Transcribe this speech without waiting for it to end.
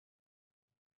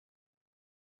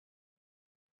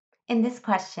In this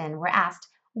question, we're asked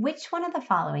which one of the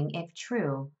following, if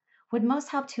true, would most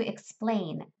help to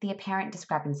explain the apparent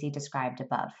discrepancy described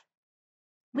above?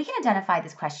 We can identify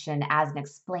this question as an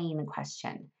explain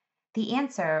question. The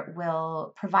answer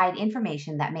will provide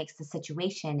information that makes the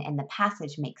situation in the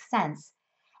passage make sense,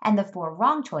 and the four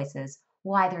wrong choices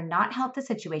will either not help the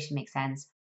situation make sense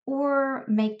or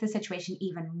make the situation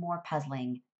even more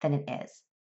puzzling than it is.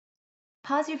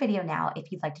 Pause your video now if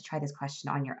you'd like to try this question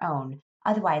on your own.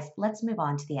 Otherwise, let's move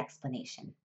on to the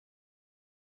explanation.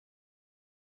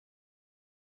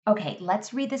 Okay,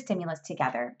 let's read the stimulus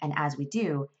together, and as we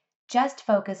do, just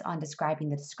focus on describing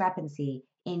the discrepancy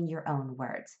in your own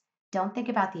words. Don't think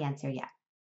about the answer yet.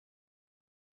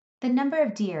 The number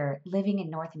of deer living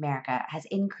in North America has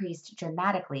increased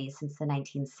dramatically since the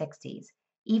 1960s,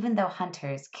 even though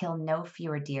hunters kill no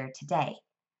fewer deer today.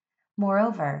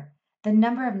 Moreover, the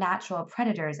number of natural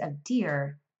predators of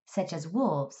deer, such as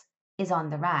wolves, is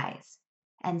on the rise,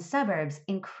 and suburbs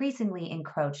increasingly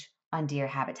encroach on deer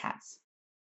habitats.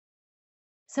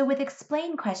 So, with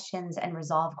explain questions and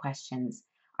resolve questions,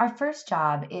 our first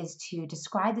job is to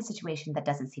describe the situation that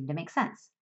doesn't seem to make sense.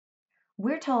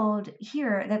 We're told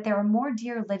here that there are more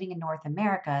deer living in North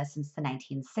America since the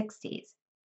 1960s.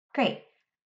 Great.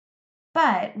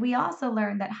 But we also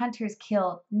learned that hunters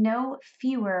kill no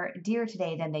fewer deer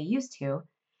today than they used to.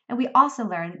 And we also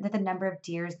learned that the number of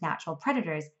deer's natural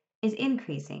predators is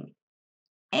increasing.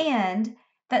 And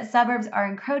that suburbs are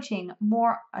encroaching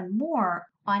more and more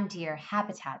on deer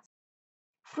habitats.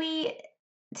 If we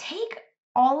take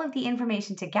all of the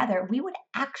information together, we would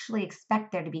actually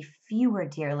expect there to be fewer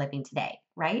deer living today,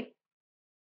 right?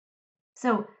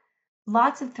 So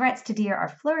lots of threats to deer are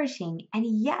flourishing, and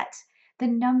yet the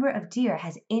number of deer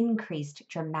has increased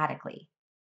dramatically.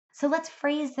 So let's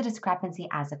phrase the discrepancy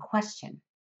as a question.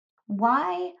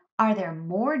 Why are there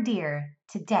more deer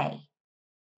today,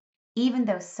 even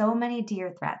though so many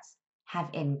deer threats have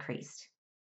increased?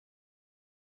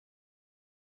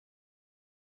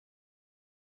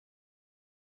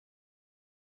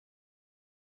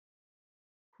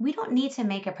 We don't need to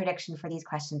make a prediction for these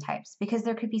question types because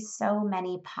there could be so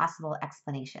many possible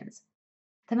explanations.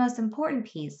 The most important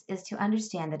piece is to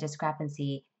understand the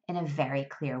discrepancy in a very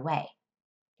clear way.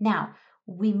 Now,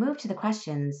 we move to the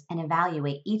questions and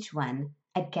evaluate each one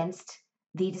against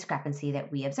the discrepancy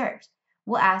that we observed.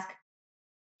 We'll ask,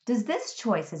 does this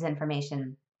choice as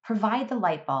information provide the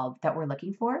light bulb that we're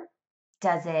looking for?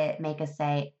 Does it make us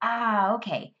say,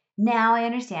 okay, now I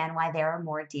understand why there are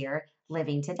more deer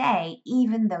living today,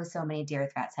 even though so many deer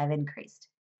threats have increased?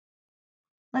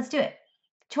 Let's do it.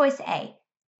 Choice A.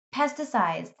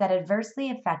 Pesticides that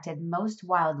adversely affected most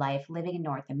wildlife living in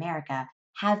North America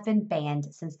have been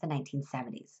banned since the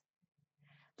 1970s.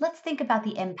 Let's think about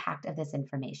the impact of this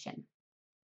information.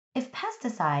 If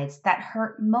pesticides that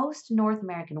hurt most North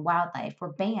American wildlife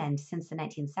were banned since the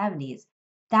 1970s,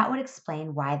 that would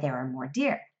explain why there are more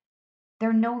deer.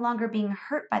 They're no longer being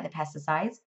hurt by the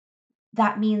pesticides.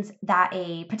 That means that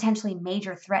a potentially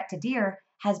major threat to deer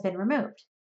has been removed.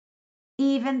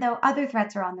 Even though other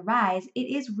threats are on the rise, it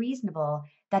is reasonable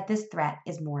that this threat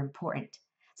is more important.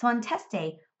 So on test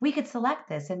day, we could select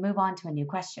this and move on to a new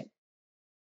question.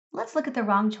 Let's look at the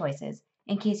wrong choices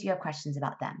in case you have questions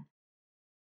about them.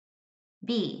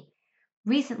 B.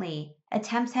 Recently,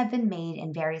 attempts have been made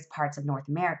in various parts of North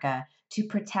America to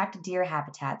protect deer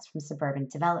habitats from suburban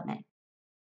development.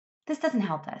 This doesn't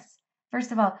help us.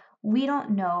 First of all, we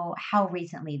don't know how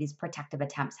recently these protective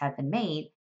attempts have been made,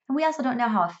 and we also don't know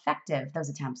how effective those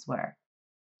attempts were.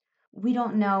 We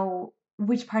don't know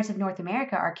which parts of North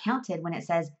America are counted when it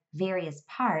says various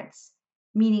parts,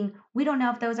 meaning we don't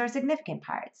know if those are significant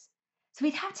parts. So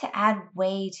we'd have to add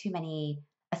way too many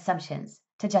assumptions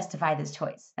to justify this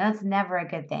choice. And that's never a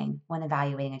good thing when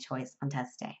evaluating a choice on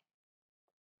test day.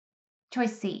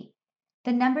 Choice C.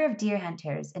 The number of deer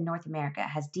hunters in North America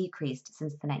has decreased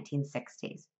since the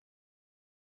 1960s.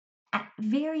 At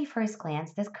very first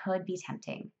glance, this could be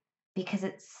tempting because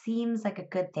it seems like a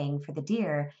good thing for the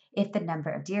deer if the number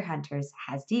of deer hunters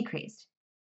has decreased.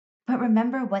 But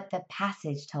remember what the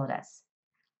passage told us.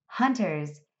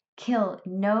 Hunters kill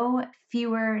no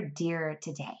fewer deer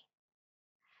today.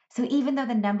 So even though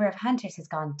the number of hunters has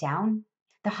gone down,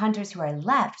 the hunters who are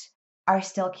left are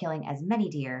still killing as many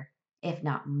deer, if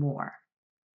not more.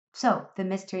 So the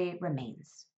mystery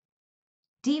remains.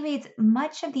 D rates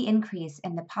much of the increase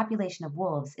in the population of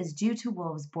wolves is due to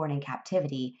wolves born in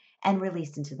captivity and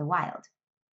released into the wild.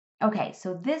 Okay,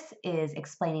 so this is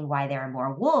explaining why there are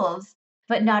more wolves,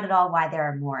 but not at all why there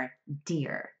are more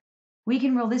deer. We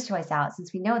can rule this choice out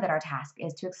since we know that our task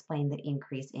is to explain the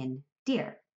increase in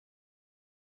deer.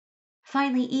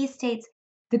 Finally, E states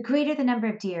The greater the number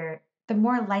of deer, the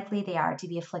more likely they are to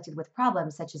be afflicted with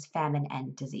problems such as famine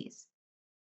and disease.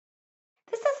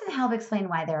 This doesn't help explain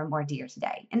why there are more deer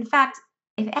today. In fact,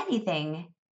 if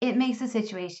anything, it makes the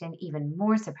situation even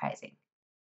more surprising.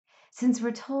 Since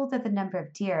we're told that the number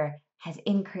of deer has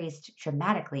increased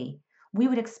dramatically, we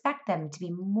would expect them to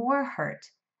be more hurt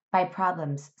by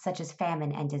problems such as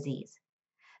famine and disease.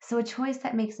 So, a choice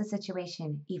that makes the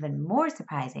situation even more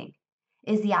surprising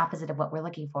is the opposite of what we're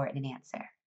looking for in an answer.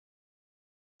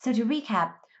 So, to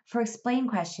recap, for explain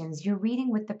questions, you're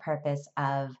reading with the purpose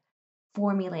of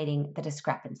formulating the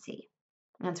discrepancy.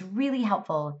 And it's really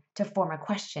helpful to form a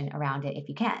question around it if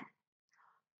you can.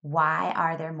 Why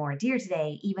are there more deer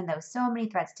today, even though so many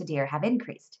threats to deer have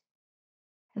increased?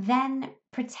 Then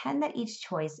pretend that each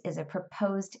choice is a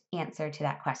proposed answer to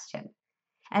that question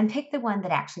and pick the one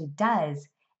that actually does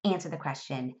answer the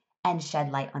question and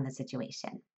shed light on the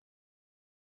situation.